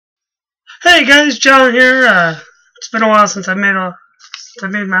Hey guys, John here. It's been a while since I made my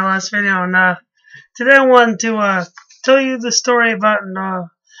last video, and today I wanted to tell you the story about an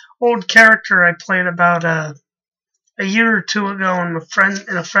old character I played about a year or two ago in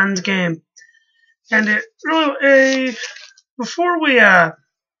a friend's game, and it really before we and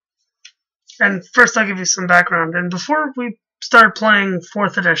first I'll give you some background. And before we started playing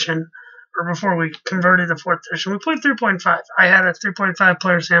 4th edition, or before we converted to 4th edition, we played 3.5. I had a 3.5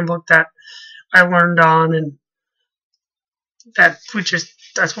 player's handbook that I learned on, and that's what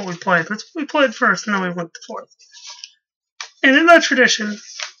we played. That's what we played first, and then we went to 4th. And in that tradition,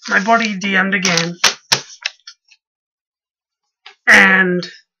 my buddy DM'd a game, and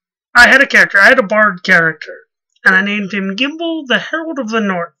I had a character. I had a bard character, and I named him Gimble, the Herald of the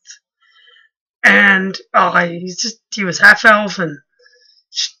North. And he was half elf, and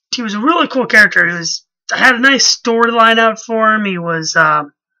he was a really cool character. I had a nice storyline out for him. He was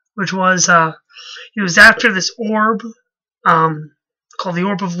after this orb, called the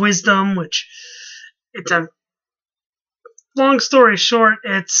Orb of Wisdom, which it's a long story short.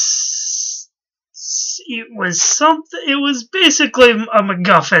 It was basically a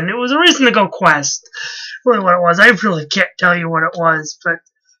MacGuffin. It was a reason to go quest. Really, what it was. I really can't tell you what it was, but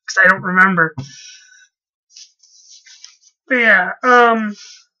because I don't remember. But yeah,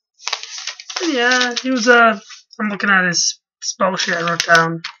 he was I'm looking at his spell sheet I wrote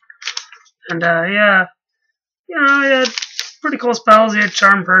down, and he had pretty cool spells. He had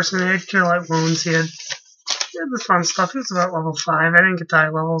Charm Person, he had Cure Light Wounds, he had the fun stuff. He was about level 5. I didn't get to high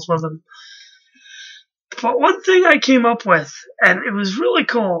levels with him. But one thing I came up with, and it was really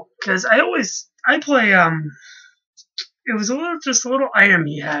cool, because I play, it was just a little item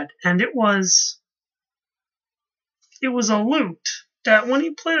he had, and it was a lute that when he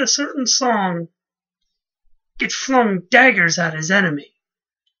played a certain song, it flung daggers at his enemy.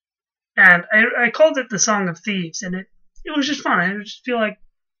 And I called it the Song of Thieves, and it was just fun. It would just be like,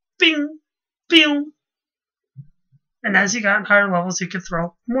 bing, bing. And as he got in higher levels, he could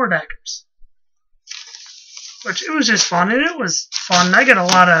throw more daggers. Which, it was just fun, and it was fun. I get a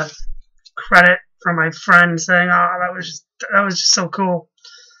lot of credit from my friends saying, "Oh, that was just so cool."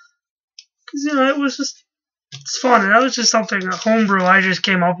 Because, it's fun, and that was just something, a homebrew I just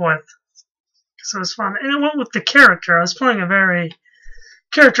came up with. So it was fun. And it went with the character. I was playing a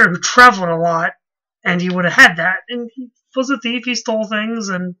character who traveled a lot, and he would have had that. And he was a thief, he stole things,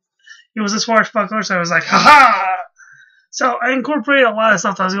 and he was a swashbuckler, so I was like, ha-ha! So I incorporated a lot of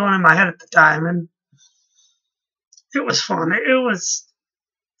stuff that was going in my head at the time, and it was fun. It was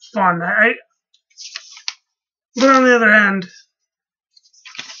fun. But on the other hand,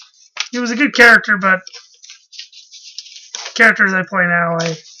 he was a good character, but characters I play now,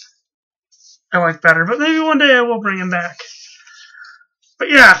 I like better. But maybe one day I will bring him back. But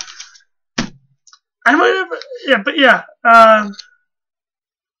yeah, I might have.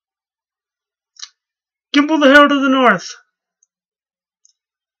 Gimble the Herald of the North,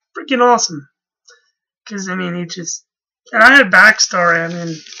 freaking awesome. Because and I had backstory.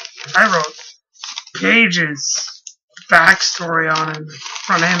 I wrote pages backstory on him,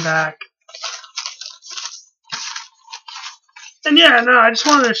 front and back. And I just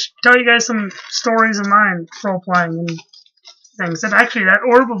wanted to tell you guys some stories of mine, role-playing and things. And actually, that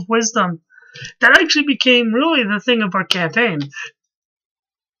Orb of Wisdom, that actually became really the thing of our campaign.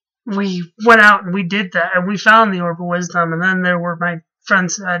 We went out and we did that, and we found the Orb of Wisdom, and then my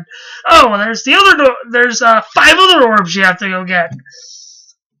friend said, "Oh, well, there's 5 other orbs you have to go get."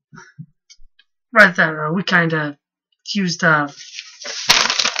 Right there, we kind of used the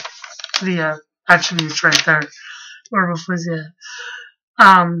attributes right there. Orb of Wisdom.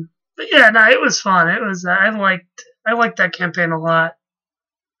 But it was fun. It was I liked that campaign a lot.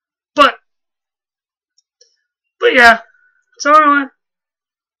 But yeah. So anyway,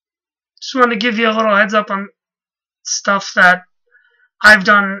 just wanted to give you a little heads up on stuff that I've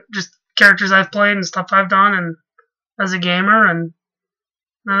done, just characters I've played and stuff I've done, and as a gamer, and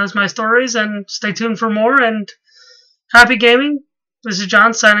that's my stories. And stay tuned for more. And happy gaming. This is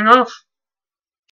John signing off.